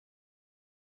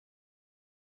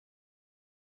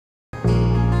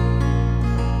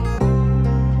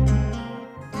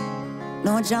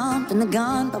know I jumped in the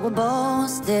gun, but we're both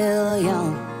still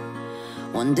young.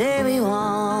 One day we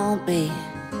won't be.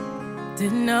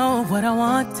 Didn't know what I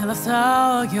want till I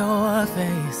saw your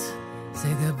face.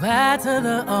 Say goodbye to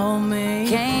the old me.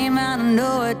 Came out of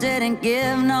nowhere, didn't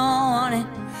give no warning.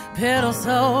 Pedal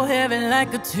so heavy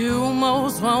like a two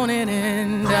most wanted.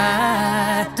 And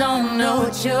I don't know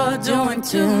what you're doing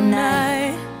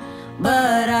tonight,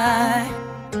 but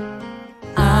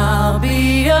I'll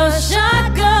be your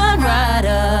shotgun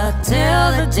rider till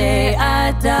the day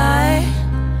I die.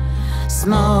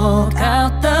 Smoke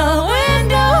out the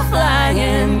window,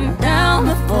 flying down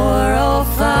the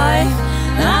 405.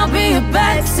 I'll be a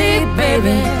backseat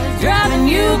baby, driving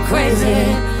you crazy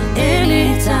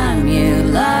anytime you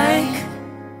like.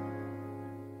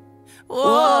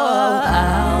 Whoa,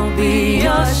 I'll be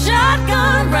your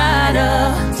shotgun rider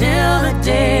till the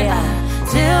day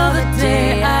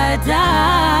I die.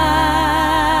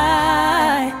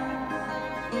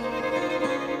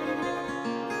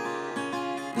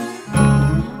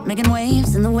 Making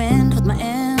waves in the wind with my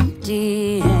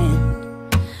empty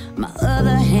hand, my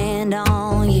other hand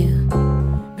on you.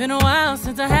 Been a while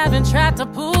since I haven't tried to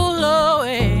pull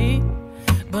away,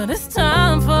 but it's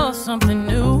time for something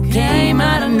new. Came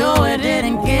out of nowhere,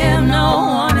 didn't give no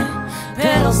warning.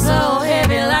 Pedal so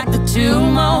heavy like the two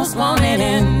most wanted.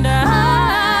 And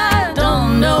I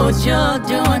don't know what you're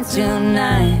doing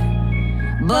tonight,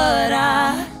 but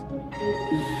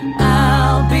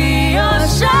I'll be your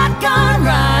shotgun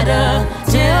rider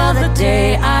till the day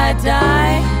I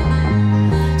die.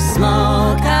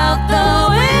 Smoke out the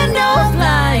window,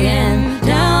 flying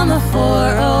down the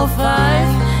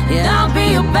 405. Yeah, I'll be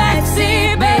your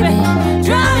backseat baby,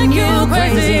 driving you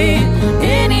crazy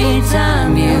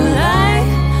anytime you like.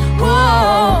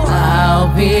 Whoa, I'll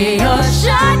be your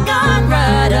shotgun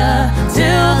rider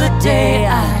till the day I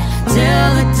die.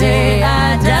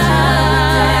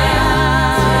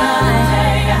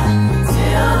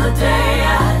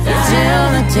 Till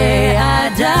the day I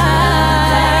die.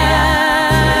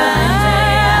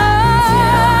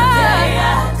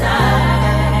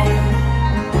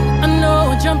 I know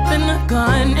we're jumping the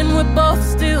gun and we're both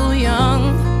still young,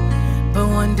 but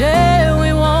one day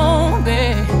we won't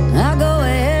be. I'll go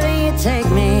wherever you take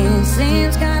me,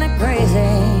 seems kinda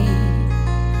crazy.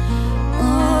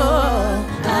 Oh,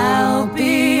 I'll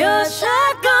be your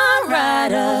shotgun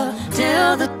rider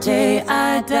till the day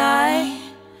I die.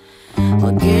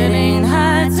 We're getting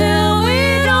high till we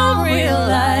don't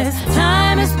realize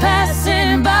time is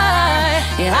passing by.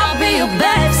 Yeah, I'll be your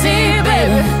backseat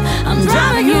baby, I'm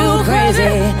driving you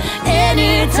crazy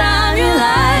anytime you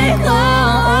like.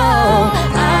 Oh,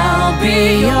 I'll be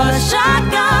your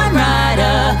shotgun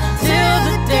rider till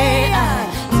the day I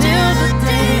die.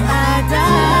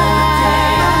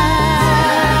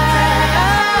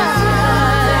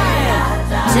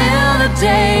 Till the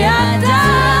day I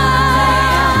die.